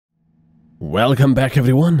Welcome back,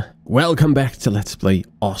 everyone. Welcome back to Let's Play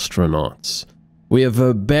Ostranauts. We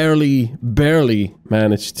have barely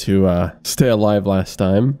managed to stay alive last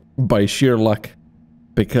time by sheer luck,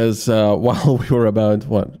 because while we were about,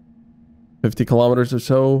 what, 50 kilometers or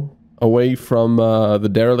so away from the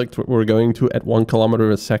derelict we were going to at 1 kilometer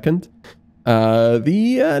a second,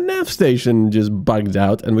 the nav station just bugged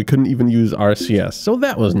out and we couldn't even use RCS, so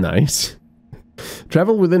that was nice.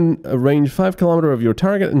 Travel within a range 5 kilometers of your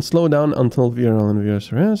target and slow down until VRL and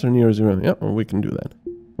VRS are near 0. Yep, well, we can do that.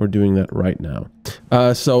 We're doing that right now.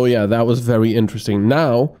 So yeah, that was very interesting.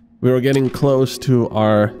 Now, we were getting close to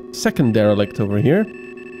our second derelict over here.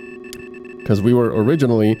 Because we were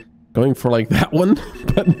originally going for like that one,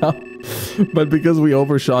 but because we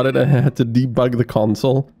overshot it, I had to debug the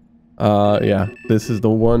console. Yeah, this is the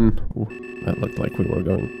one. Ooh, that looked like we were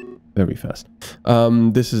going very fast.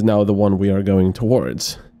 This is now the one we are going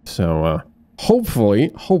towards. So,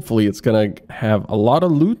 hopefully it's gonna have a lot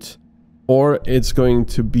of loot, or it's going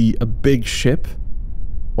to be a big ship.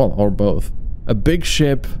 Well, or both. A big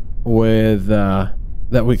ship with, that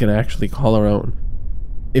we can actually call our own.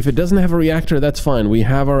 If it doesn't have a reactor, that's fine. We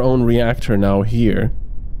have our own reactor now here,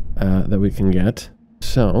 that we can get.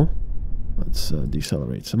 So, let's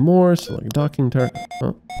decelerate some more. Select docking target.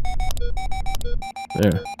 Oh.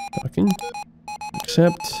 There. Docking.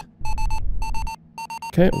 Accept.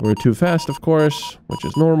 Okay, we're too fast, of course, which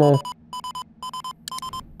is normal.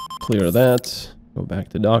 Clear that. Go back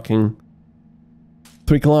to docking.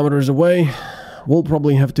 3 kilometers away. We'll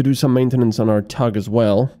probably have to do some maintenance on our tug as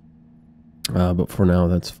well. But for now,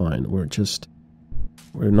 that's fine. We're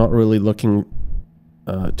not really looking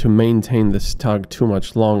to maintain this tug too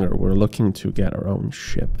much longer. We're looking to get our own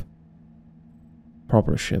ship.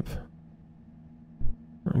 Proper ship.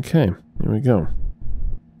 Okay, here we go.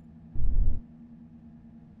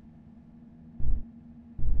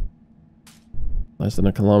 Less than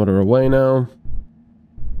a kilometer away now.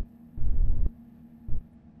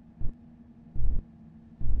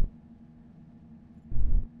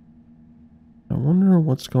 I wonder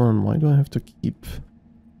what's going on. Why do I have to keep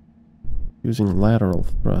using lateral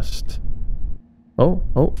thrust?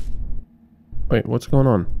 Oh. Wait, what's going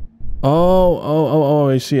on? Oh,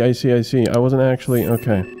 I see. I wasn't actually...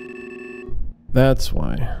 Okay. That's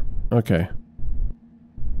why. Okay.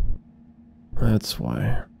 That's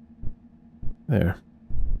why. There.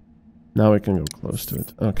 Now we can go close to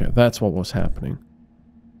it. Okay, that's what was happening.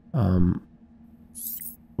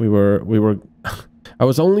 We were... I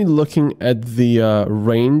was only looking at the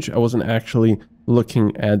range. I wasn't actually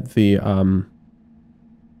looking at the,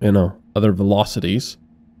 you know, other velocities.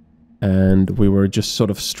 And we were just sort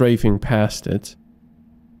of strafing past it.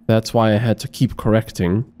 That's why I had to keep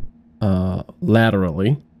correcting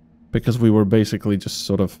laterally, because we were basically just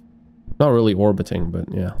sort of, not really orbiting,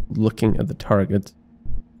 but yeah, looking at the target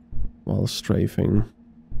while strafing.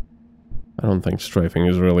 I don't think strafing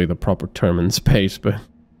is really the proper term in space, but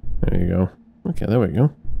there you go. Okay, there we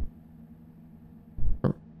go.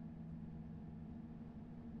 Oh.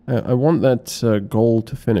 I want that goal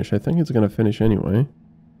to finish. I think it's going to finish anyway.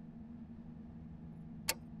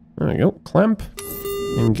 There we go. Clamp.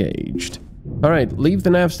 Engaged. Alright, leave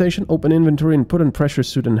the nav station, open inventory, and put on pressure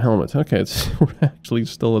suit and helmet. Okay, we're actually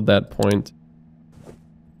still at that point.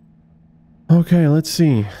 Okay, let's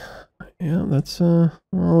see. Yeah, that's,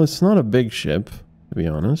 well, it's not a big ship, to be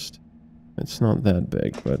honest. It's not that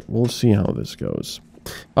big, but we'll see how this goes.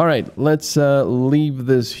 Alright, let's leave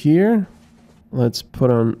this here. Let's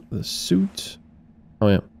put on the suit. Oh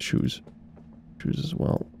yeah, shoes. Shoes as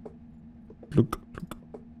well. Look.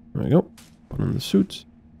 There we go. Put on the suit.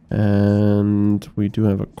 And we do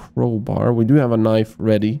have a crowbar. We do have a knife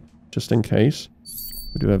ready, just in case.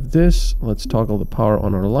 We do have this. Let's toggle the power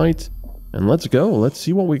on our light. And let's go. Let's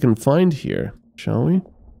see what we can find here, shall we?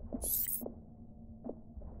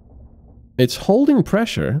 It's holding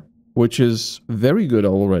pressure, which is very good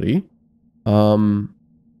already.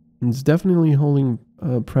 It's definitely holding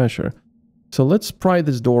pressure. So let's pry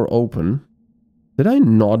this door open. Did I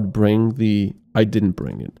not bring the... I didn't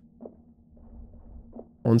bring it.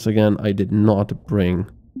 Once again, I did not bring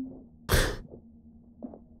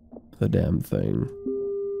the damn thing.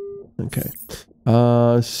 Okay.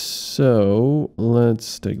 So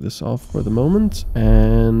let's take this off for the moment.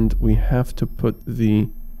 And we have to put the...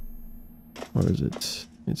 Where is it?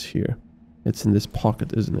 It's here. It's in this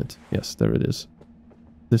pocket, isn't it? Yes, there it is.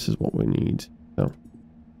 This is what we need. So,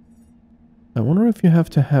 I wonder if you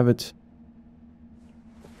have to have it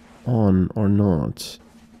on or not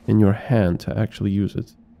in your hand to actually use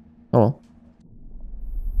it. Oh well.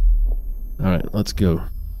 Alright, let's go.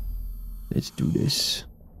 Let's do this.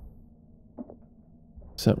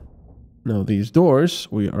 So, Now these doors,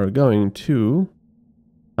 we are going to...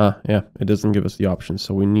 yeah, it doesn't give us the option,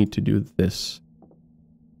 so we need to do this.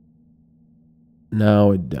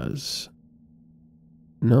 Now it does.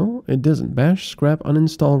 No, it doesn't. Bash, scrap,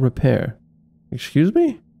 uninstall, repair. Excuse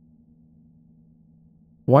me?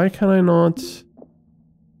 Why can I not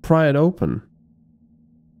pry it open?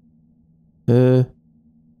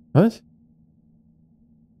 What?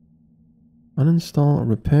 Uninstall,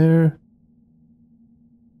 repair.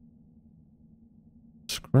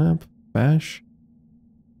 Scrap, bash.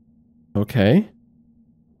 Okay.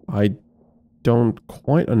 I don't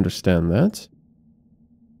quite understand that.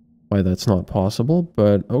 Why that's not possible,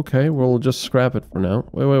 but okay, we'll just scrap it for now.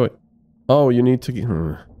 Wait. Oh, you need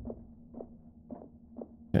to...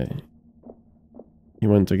 Okay. You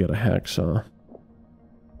went to get a hacksaw.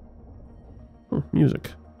 Oh,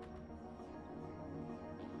 music.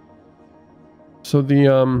 So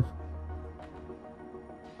the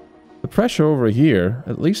pressure over here,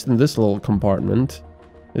 at least in this little compartment,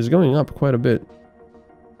 is going up quite a bit.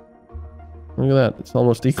 Look at that, it's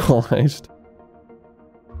almost equalized.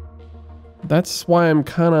 That's why I'm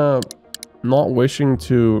kind of not wishing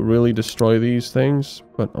to really destroy these things,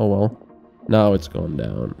 but oh well. Now it's gone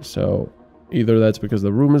down, so either that's because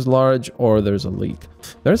the room is large or there's a leak.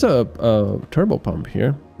 There's a turbo pump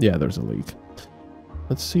here. Yeah, there's a leak.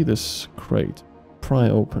 Let's see this crate. Pry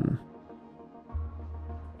open.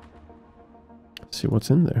 Let's see what's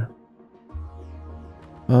in there.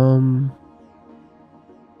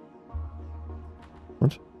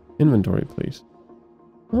 What? Inventory, please.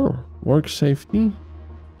 Oh, work safety.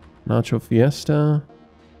 Nacho Fiesta.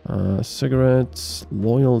 Cigarettes.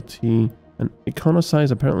 Loyalty. An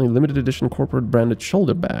Econosize, apparently limited edition corporate branded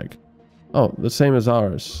shoulder bag. Oh, the same as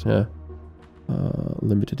ours, yeah.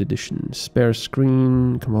 Limited edition. Spare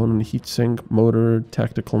screen, component heatsink, motor,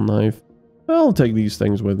 tactical knife. I'll take these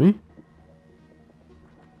things with me.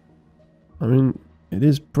 I mean, it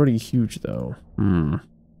is pretty huge though. I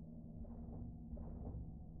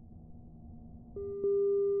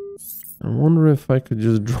wonder if I could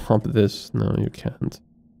just drop this. No, you can't.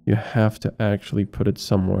 You have to actually put it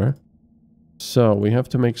somewhere. So, we have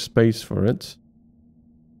to make space for it.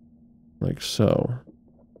 Like so.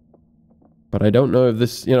 But I don't know if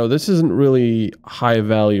this, you know, this isn't really high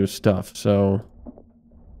value stuff, so...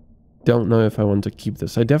 Don't know if I want to keep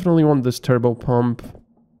this. I definitely want this turbo pump.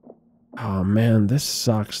 Oh man, this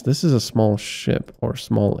sucks. This is a small ship, or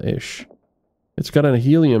small-ish. It's got a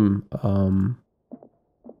helium,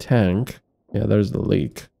 tank. Yeah, there's the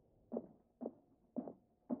leak.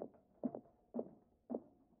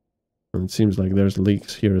 And it seems like there's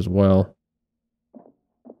leaks here as well.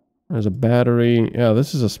 There's a battery. Yeah,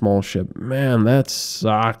 this is a small ship. Man, that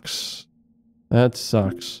sucks. That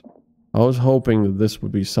sucks. I was hoping that this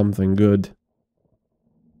would be something good.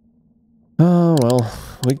 Oh, well.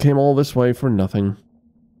 We came all this way for nothing.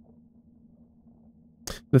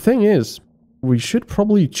 The thing is, we should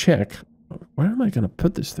probably check... Where am I going to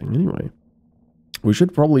put this thing anyway? We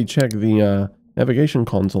should probably check the navigation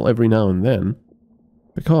console every now and then.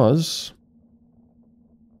 Because...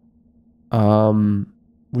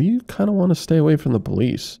 we kind of want to stay away from the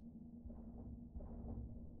police.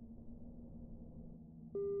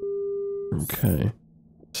 Okay.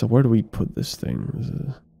 So where do we put this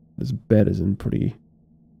thing? This bed is in pretty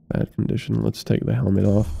bad condition. Let's take the helmet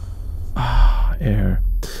off. Ah, air.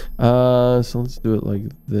 So let's do it like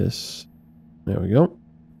this. There we go.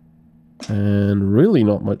 And really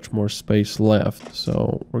not much more space left.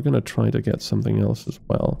 So we're going to try to get something else as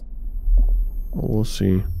well. We'll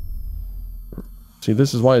see. See,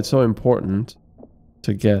 this is why it's so important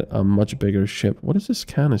to get a much bigger ship. What is this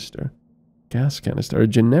canister? Gas canister. A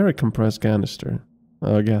generic compressed canister.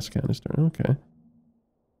 Gas canister. Okay.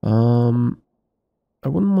 I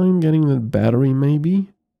wouldn't mind getting the battery,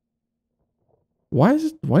 maybe. Why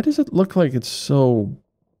does it look like it's so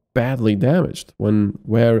badly damaged when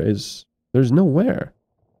there's no wear?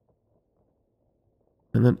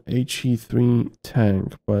 And then HE3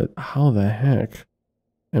 tank, but how the heck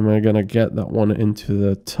am I gonna get that one into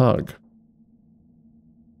the tug?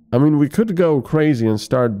 I mean, we could go crazy and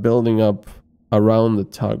start building up around the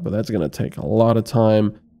tug, but that's gonna take a lot of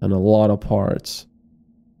time and a lot of parts.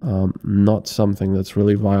 Not something that's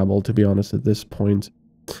really viable, to be honest, at this point.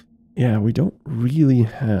 Yeah, we don't really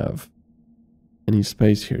have any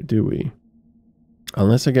space here, do we?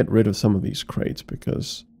 Unless I get rid of some of these crates,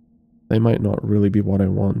 because they might not really be what I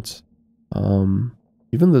want.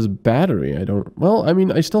 Even this battery, I don't... Well, I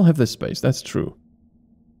mean, I still have this space. That's true.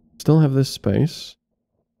 Still have this space.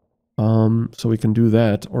 So we can do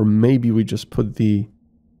that. Or maybe we just put the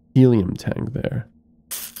helium tank there.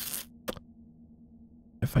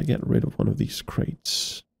 if I get rid of one of these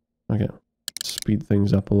crates? Okay, speed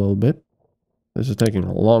things up a little bit. This is taking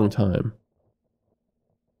a long time.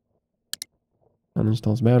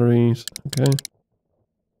 Uninstalls batteries. Okay.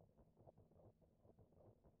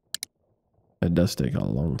 It does take a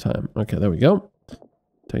long time. Okay, there we go.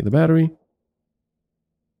 Take the battery.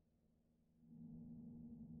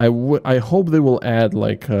 I hope they will add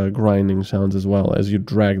like grinding sounds as well as you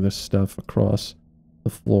drag this stuff across the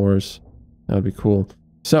floors. That would be cool.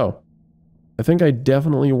 So, I think I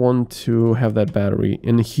definitely want to have that battery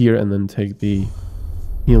in here and then take the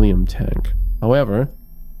helium tank. However,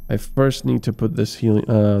 I first need to put this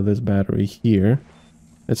this battery here.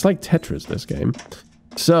 It's like Tetris, this game.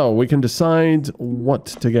 So, we can decide what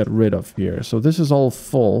to get rid of here. So, this is all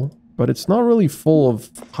full, but it's not really full of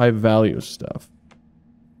high value stuff.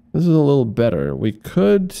 This is a little better. We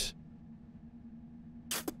could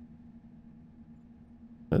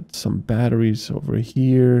put some batteries over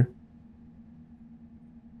here.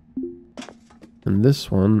 And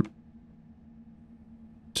this one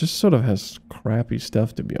just sort of has crappy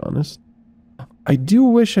stuff, to be honest. I do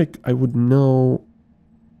wish I would know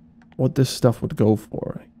what this stuff would go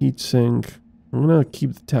for. Heatsink. I'm gonna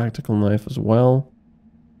keep the tactical knife as well.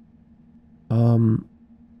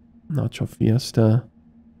 Nacho Fiesta.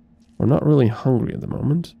 We're not really hungry at the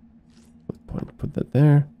moment. Put that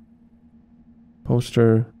there.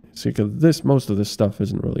 Poster. See, because most of this stuff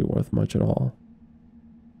isn't really worth much at all.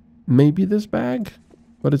 Maybe this bag,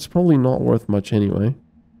 but it's probably not worth much anyway.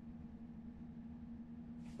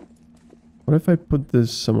 What if I put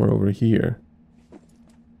this somewhere over here?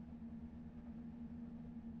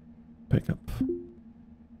 Pick up.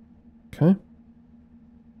 Okay.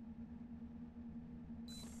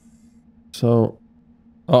 So,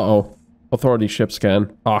 uh-oh. Authority ship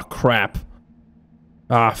scan. Ah, crap.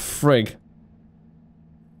 Ah, frig.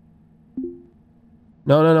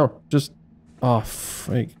 No. Just... Ah,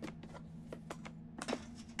 frig.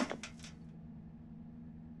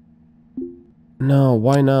 No,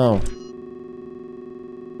 why now?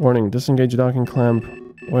 Warning, disengage docking clamp.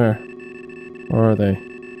 Where? Where are they?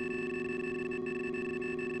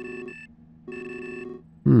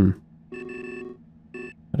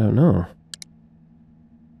 I don't know.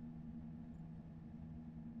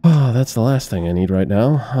 Oh, that's the last thing I need right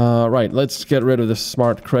now. Right, let's get rid of this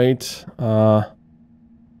smart crate.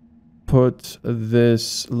 Put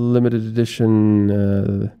this limited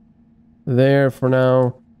edition there for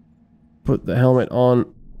now. Put the helmet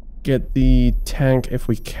on. Get the tank if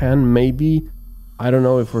we can, maybe. I don't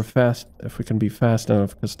know if we can be fast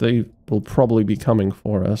enough, because they will probably be coming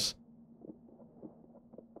for us.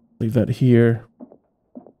 Leave that here.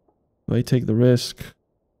 Do I take the risk?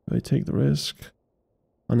 Do I take the risk?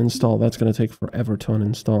 Uninstall. That's going to take forever to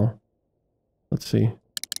uninstall. Let's see.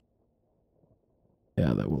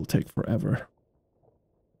 Yeah, that will take forever.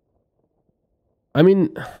 I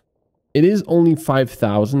mean, it is only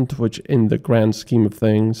 5,000, which in the grand scheme of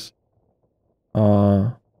things,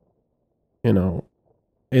 you know,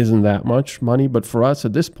 isn't that much money. But for us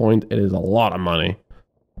at this point, it is a lot of money.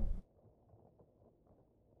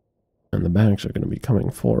 And the banks are going to be coming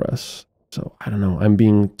for us. So, I don't know. I'm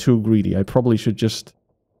being too greedy. I probably should just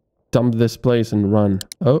dump this place and run.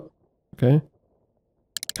 Oh, okay.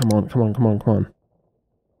 Come on.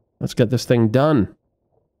 Let's get this thing done.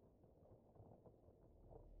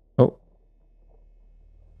 Oh.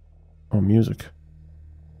 Oh, music.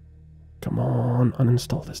 Come on,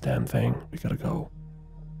 uninstall this damn thing. We gotta go.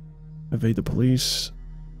 Evade the police.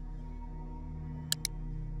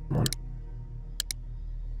 Come on.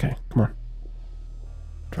 Okay, come on.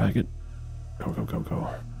 Drag it. Go.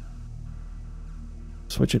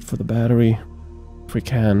 Switch it for the battery. If we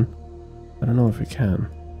can. I don't know if we can.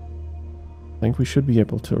 I think we should be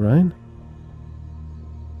able to, right?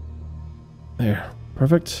 There.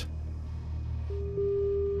 Perfect.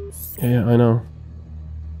 Yeah, I know.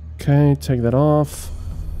 Okay, take that off.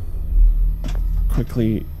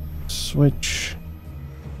 Quickly switch.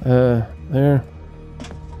 There.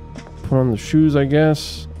 Put on the shoes, I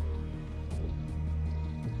guess.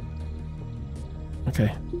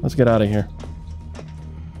 Okay, let's get out of here.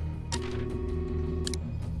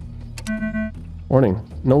 Warning,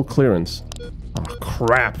 no clearance. Oh,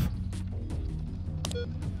 crap.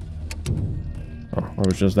 Oh, or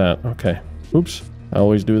was just that? Okay. Oops, I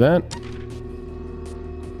always do that.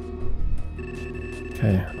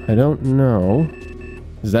 Okay, I don't know.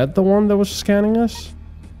 Is that the one that was scanning us?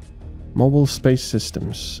 Mobile Space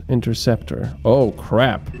Systems. Interceptor. Oh,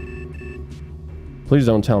 crap. Please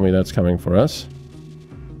don't tell me that's coming for us.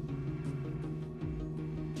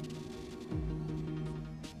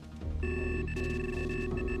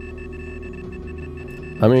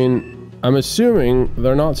 I mean, I'm assuming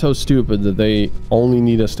they're not so stupid that they only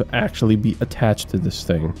need us to actually be attached to this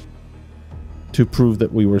thing to prove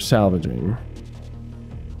that we were salvaging.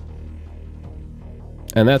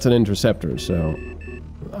 And that's an interceptor, so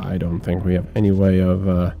I don't think we have any way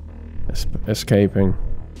of escaping.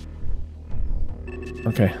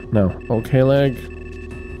 Okay, no. Okay, leg.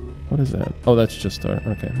 What is that? Oh, that's just our...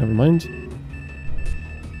 Okay, never mind.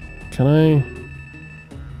 Can I...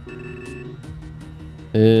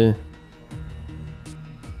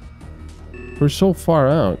 We're so far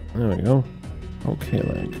out. There we go. Okay,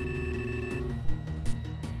 leg.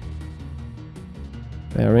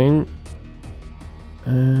 Bearing.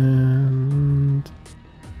 And...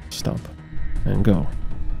 Stop. And go.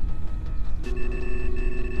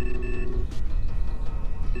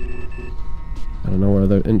 I don't know where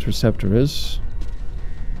the interceptor is.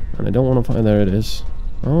 And I don't want to find... There it is.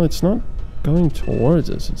 Oh, it's not going towards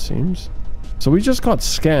us, it seems. So we just got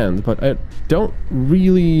scanned, but I don't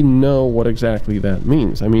really know what exactly that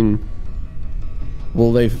means. I mean,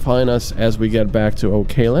 will they find us as we get back to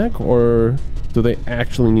Okalek, or do they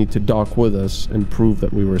actually need to dock with us and prove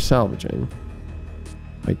that we were salvaging?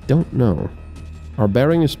 I don't know. Our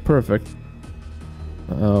bearing is perfect.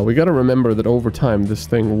 We gotta remember that over time this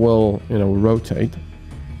thing will, you know, rotate.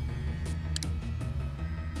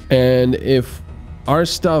 And if our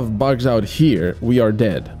stuff bugs out here, we are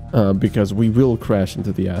dead. Because we will crash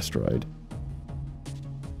into the asteroid.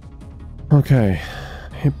 Okay.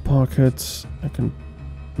 Hip pockets. I can...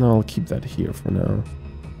 No, I'll keep that here for now.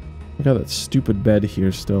 I got that stupid bed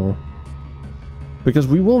here still. Because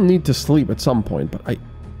we will need to sleep at some point, but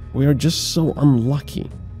we are just so unlucky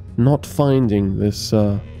not finding this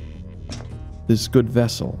this good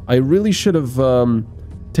vessel. I really should have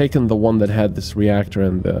taken the one that had this reactor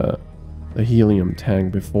and the helium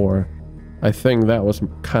tank before. I think that was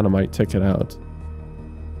kind of my ticket out.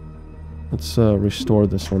 Let's restore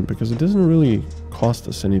this one, because it doesn't really cost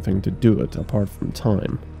us anything to do it, apart from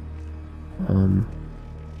time.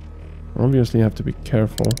 Obviously have to be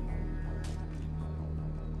careful.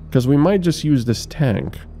 Because we might just use this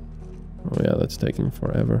tank. Oh yeah, that's taking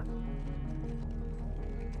forever.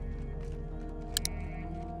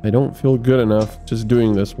 I don't feel good enough just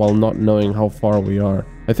doing this while not knowing how far we are.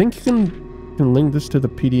 I think you can link this to the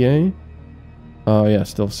PDA. Yeah,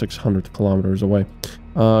 still 600 kilometers away.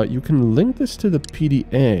 You can link this to the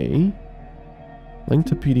PDA. Link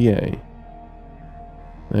to PDA.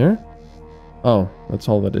 There? Oh, that's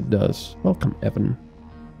all that it does. Welcome, Evan.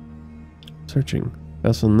 Searching.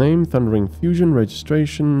 Vessel name, Thundering Fusion,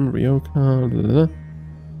 registration, Ryoka, blah, blah, blah.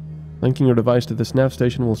 Linking your device to this nav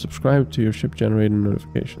station will subscribe to your ship-generated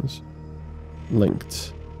notifications.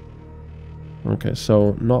 Linked. Okay,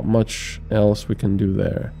 so not much else we can do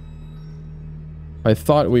there. I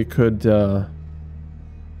thought we could,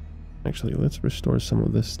 actually, let's restore some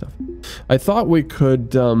of this stuff. I thought we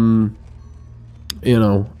could, you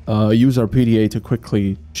know, use our PDA to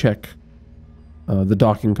quickly check the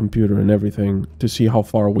docking computer and everything to see how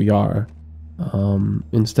far we are,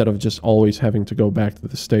 instead of just always having to go back to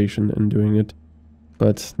the station and doing it.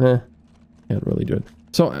 But, can't really do it.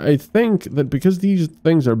 So I think that because these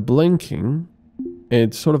things are blinking,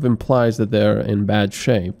 it sort of implies that they're in bad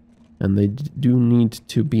shape. And they do need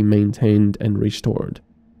to be maintained and restored.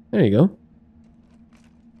 There you go.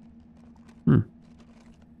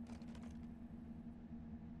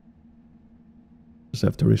 Just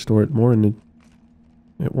have to restore it more and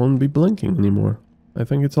it won't be blinking anymore. I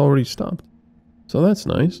think it's already stopped. So that's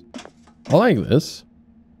nice. I like this.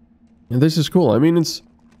 And this is cool. I mean, it's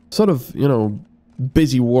sort of, you know,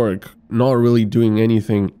 busy work. Not really doing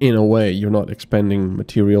anything in a way. You're not expending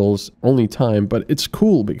materials, only time. But it's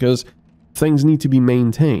cool because things need to be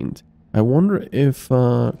maintained. I wonder if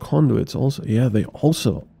conduits also... Yeah, they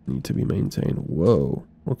also need to be maintained. Whoa.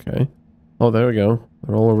 Okay. Oh, there we go.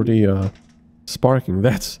 They're already sparking.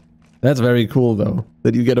 That's very cool, though.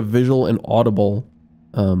 That you get a visual and audible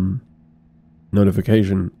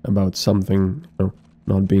notification about something, you know,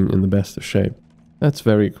 not being in the best of shape. That's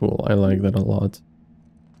very cool. I like that a lot.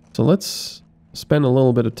 So let's spend a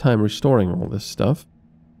little bit of time restoring all this stuff.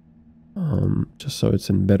 Just so it's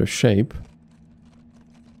in better shape.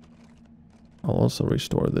 I'll also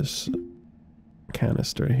restore this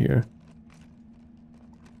canister here.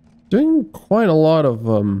 Doing quite a lot of,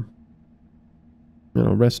 you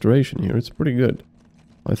know, restoration here. It's pretty good.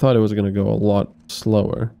 I thought it was going to go a lot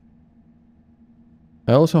slower.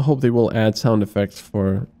 I also hope they will add sound effects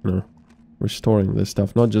for, you know, restoring this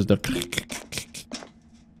stuff. Not just the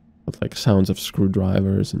with like sounds of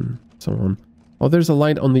screwdrivers and so on. Oh, there's a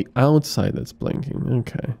light on the outside that's blinking.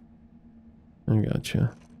 Okay. I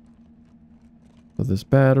gotcha. So this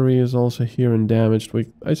battery is also here and damaged.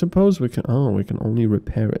 I suppose we can... Oh, we can only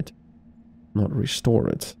repair it, not restore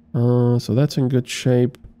it. So that's in good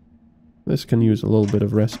shape. This can use a little bit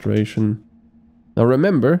of restoration. Now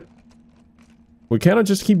remember, we cannot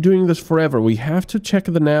just keep doing this forever. We have to check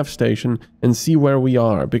the nav station and see where we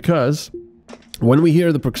are, because when we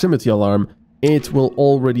hear the proximity alarm, it will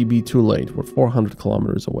already be too late. We're 400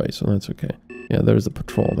 kilometers away, so that's okay. Yeah, there's the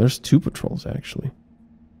patrol. There's 2 patrols, actually.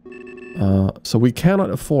 So we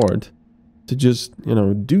cannot afford to just, you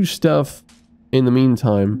know, do stuff in the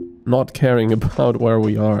meantime, not caring about where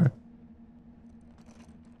we are.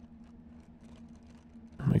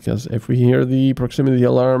 Because if we hear the proximity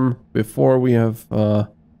alarm before we have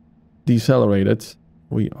decelerated,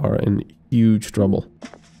 we are in huge trouble.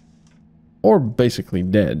 Or basically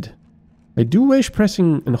dead. I do wish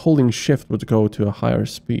pressing and holding shift would go to a higher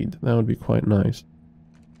speed. That would be quite nice.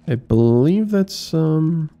 I believe that's...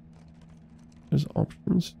 There's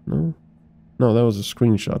options? No? No, that was a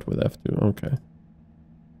screenshot with F2. Okay.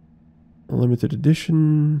 Limited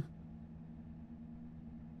edition...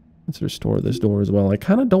 Let's restore this door as well. I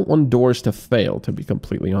kind of don't want doors to fail, to be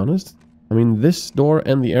completely honest. I mean, this door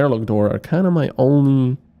and the airlock door are kind of my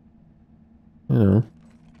only, you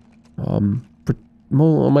know,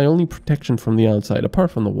 my only protection from the outside,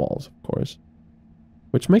 apart from the walls, of course.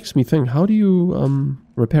 Which makes me think, how do you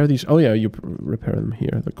repair these? Oh yeah, you repair them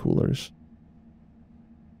here, the coolers.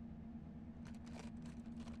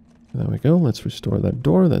 There we go. Let's restore that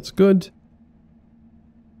door. That's good.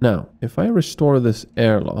 Now, if I restore this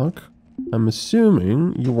airlock, I'm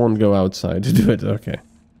assuming you won't go outside to do it. Okay.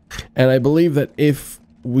 And I believe that if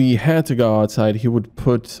we had to go outside, he would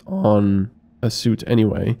put on a suit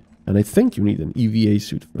anyway. And I think you need an EVA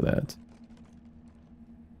suit for that.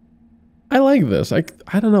 I like this. I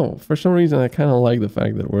don't know. For some reason, I kind of like the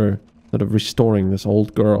fact that we're sort of restoring this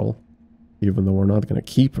old girl. Even though we're not going to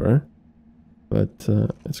keep her. But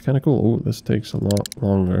it's kind of cool. Ooh, this takes a lot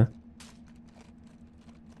longer.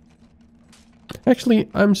 Actually,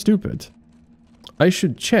 I'm stupid. I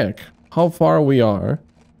should check how far we are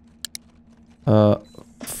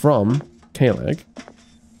from K-Leg.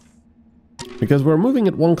 Because we're moving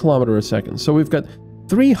at 1 kilometer a second. So we've got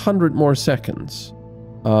 300 more seconds.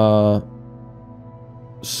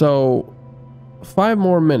 So 5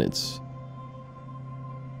 more minutes.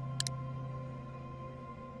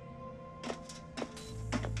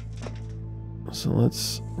 So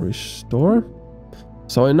let's restore.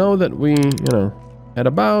 So I know that we, you know, at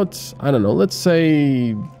about, I don't know, let's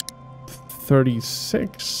say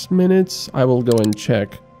 36 minutes, I will go and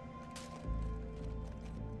check.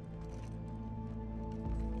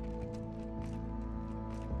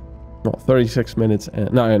 Well, 36 minutes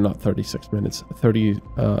and, no, not 36 minutes,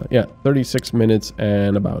 36 minutes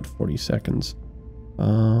and about 40 seconds.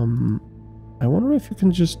 I wonder if you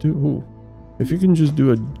can just do, if you can just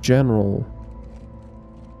do a general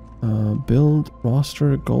build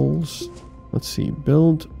roster goals. Let's see,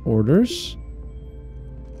 build orders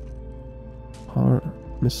are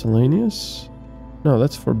miscellaneous. No,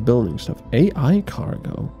 that's for building stuff. AI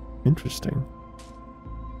cargo, interesting.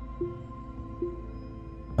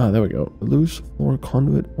 Ah, there we go. Loose floor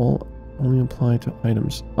conduit will only apply to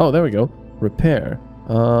items. Oh, there we go. Repair.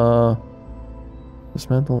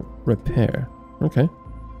 Dismantle, repair. Okay.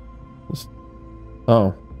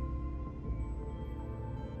 Oh.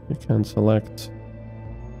 You can select.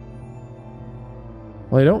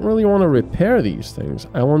 Well, I don't really want to repair these things.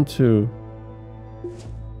 I want to.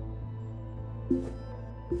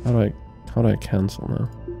 How do I cancel now?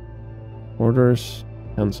 Orders,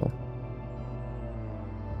 cancel.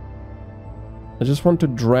 I just want to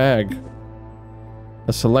drag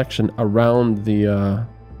a selection around the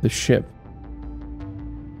ship,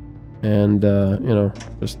 and you know,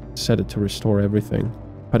 just set it to restore everything.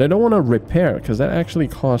 But I don't want to repair, because that actually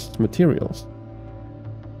costs materials.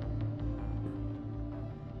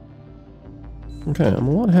 Okay, I'm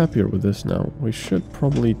a lot happier with this now. We should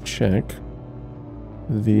probably check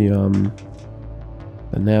the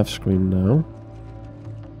nav screen now.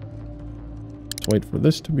 Let's wait for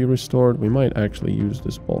this to be restored. We might actually use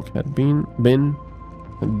this bulkhead Mr.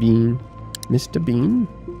 Bean.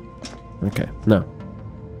 Okay, now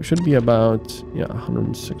we should be about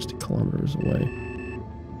 160 kilometers away.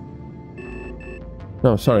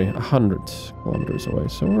 No, sorry, 100 kilometers away.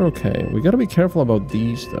 So we're okay. We got to be careful about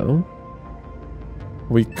these, though.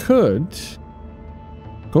 We could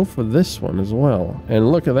go for this one as well.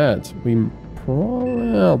 And look at that. We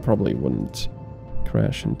probably wouldn't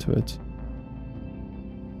crash into it.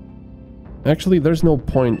 Actually, there's no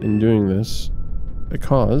point in doing this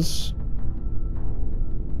because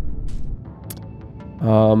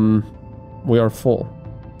we are full.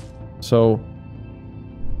 So,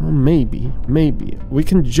 well, maybe. We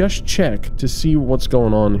can just check to see what's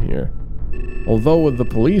going on here. Although with the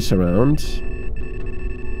police around,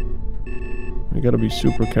 we gotta be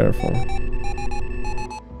super careful.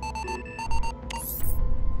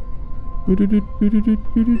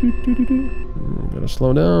 Gotta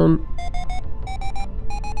slow down.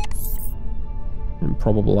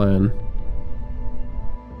 Improbable land.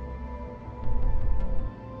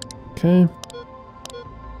 Okay.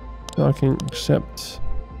 Docking, accept.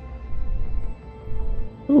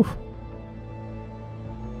 Ooh.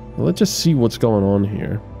 Well, let's just see what's going on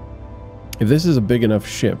here. If this is a big enough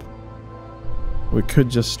ship, we could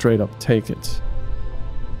just straight up take it.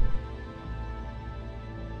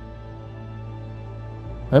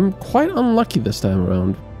 I'm quite unlucky this time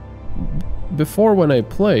around. Before, when I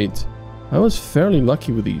played, I was fairly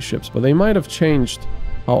lucky with these ships, but they might have changed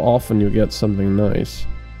how often you get something nice.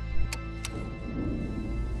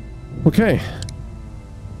 Okay.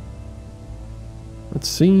 Let's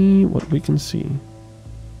see what we can see.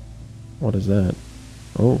 What is that?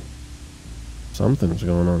 Oh. Something's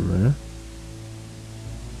going on there.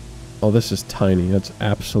 Oh, this is tiny. That's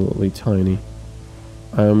absolutely tiny.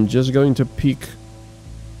 I'm just going to peek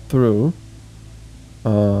through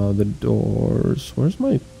the doors. Where's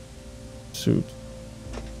my suit?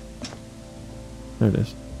 There it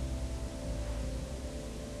is.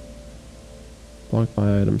 Blocked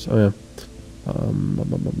by items. Oh yeah.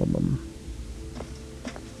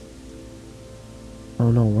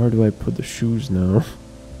 Oh no, where do I put the shoes now?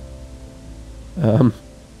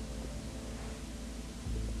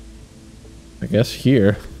 I guess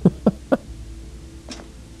here.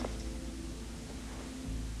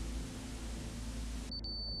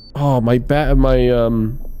 Oh, my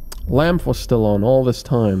lamp was still on all this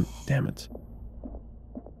time. Damn it.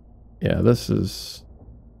 Yeah, this is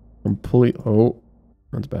complete. Oh,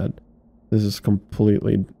 that's bad. This is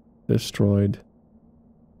completely destroyed.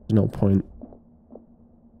 There's no point.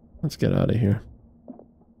 Let's get out of here.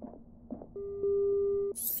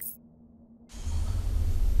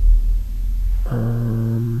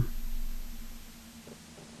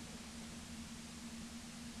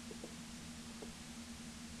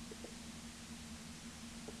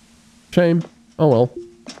 Shame. Oh well.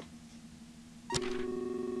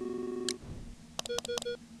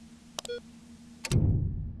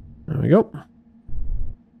 There we go.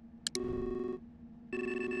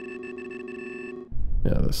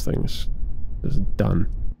 Yeah, this thing's just done.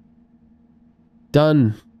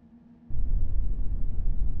 Done.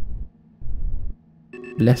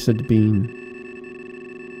 Blessed bean.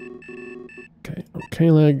 Okay,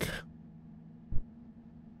 okay leg.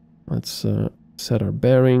 Let's set our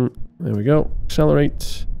bearing. There we go.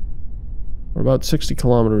 Accelerate. We're about 60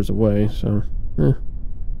 kilometers away, so... I'm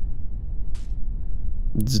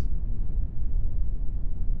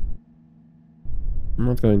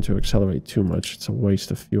not going to accelerate too much. It's a waste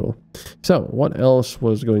of fuel. So, what else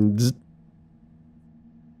was going...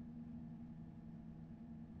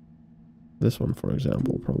 This one, for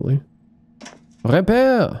example, probably.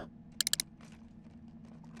 Repair!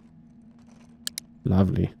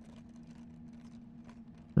 Lovely.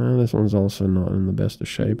 This one's also not in the best of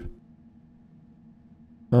shape.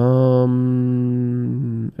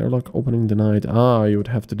 Airlock opening denied. Ah, you would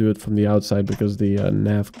have to do it from the outside because the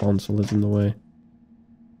nav console is in the way.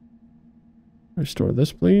 Restore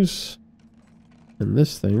this, please. And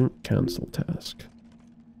this thing, cancel task.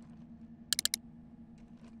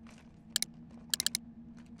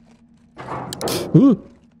 Ooh!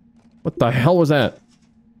 What the hell was that?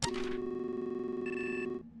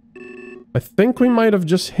 I think we might have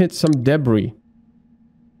just hit some debris.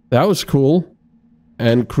 That was cool.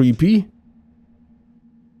 And creepy.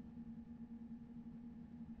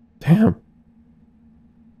 Damn.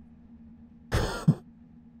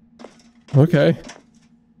 Okay.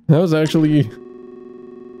 That was actually...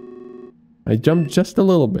 I jumped just a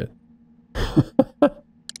little bit.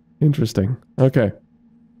 Interesting. Okay.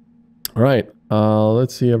 Alright.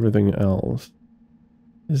 Let's see everything else.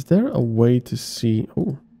 Is there a way to see...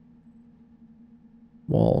 Oh.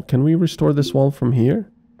 Wall. Can we restore this wall from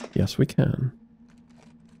here? Yes, we can.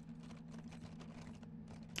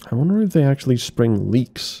 I wonder if they actually spring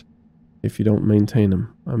leaks if you don't maintain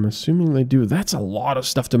them. I'm assuming they do. That's a lot of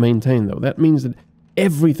stuff to maintain, though. That means that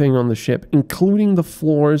everything on the ship, including the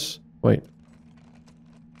floors... Wait.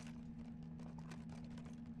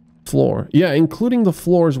 Floor. Yeah, including the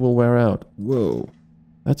floors will wear out. Whoa.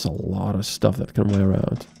 That's a lot of stuff that can wear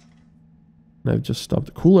out. And I've just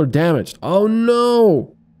stopped. Cooler damaged. Oh,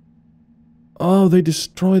 no! Oh, they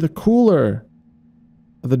destroy the cooler.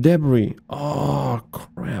 The debris. Oh,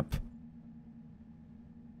 crap.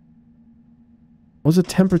 What's the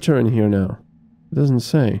temperature in here now? It doesn't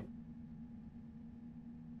say.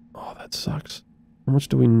 Oh, that sucks. How much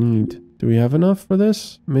do we need? Do we have enough for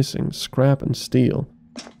this? Missing scrap and steel.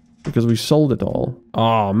 Because we sold it all.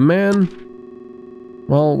 Oh, man.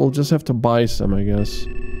 Well, we'll just have to buy some, I guess.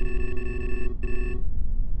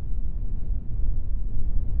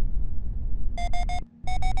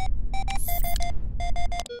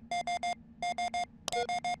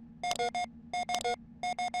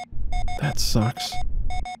 That sucks.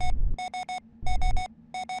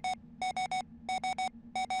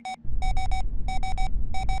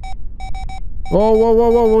 Whoa, whoa,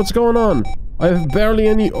 whoa, whoa, what's going on? I have barely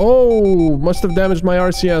any... Oh, must have damaged my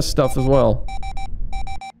RCS stuff as well.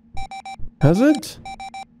 Has it?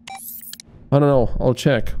 I don't know, I'll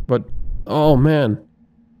check, but... Oh, man.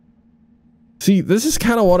 See, this is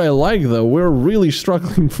kind of what I like, though. We're really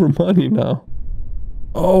struggling for money now.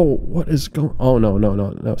 Oh, what is going... Oh,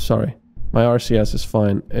 no, sorry. My RCS is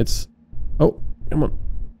fine. It's... Oh, come on.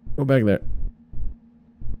 Go back there.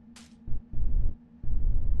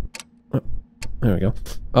 There we go.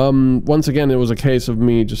 Once again, it was a case of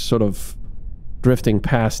me just sort of drifting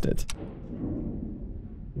past it.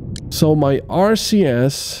 So my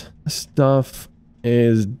RCS stuff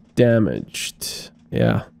is damaged.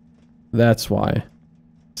 Yeah, that's why.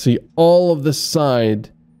 See, all of the side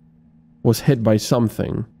was hit by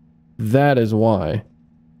something. That is why.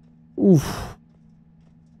 Oof.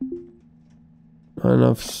 Not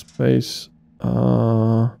enough space.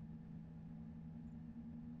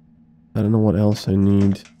 I don't know what else I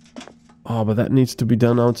need. Oh, but that needs to be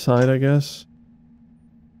done outside, I guess.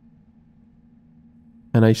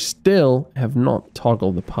 And I still have not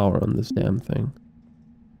toggled the power on this damn thing.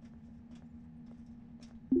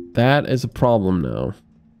 That is a problem now.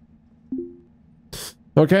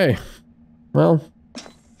 Okay. Well,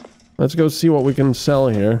 let's go see what we can sell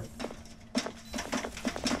here.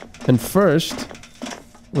 And first,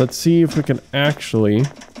 let's see if we can actually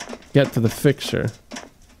get to the fixer.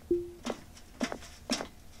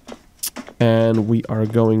 And we are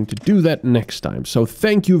going to do that next time. So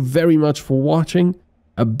thank you very much for watching.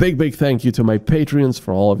 A big, big thank you to my Patreons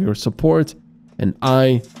for all of your support. And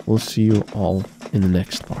I will see you all in the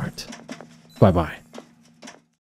next part. Bye-bye.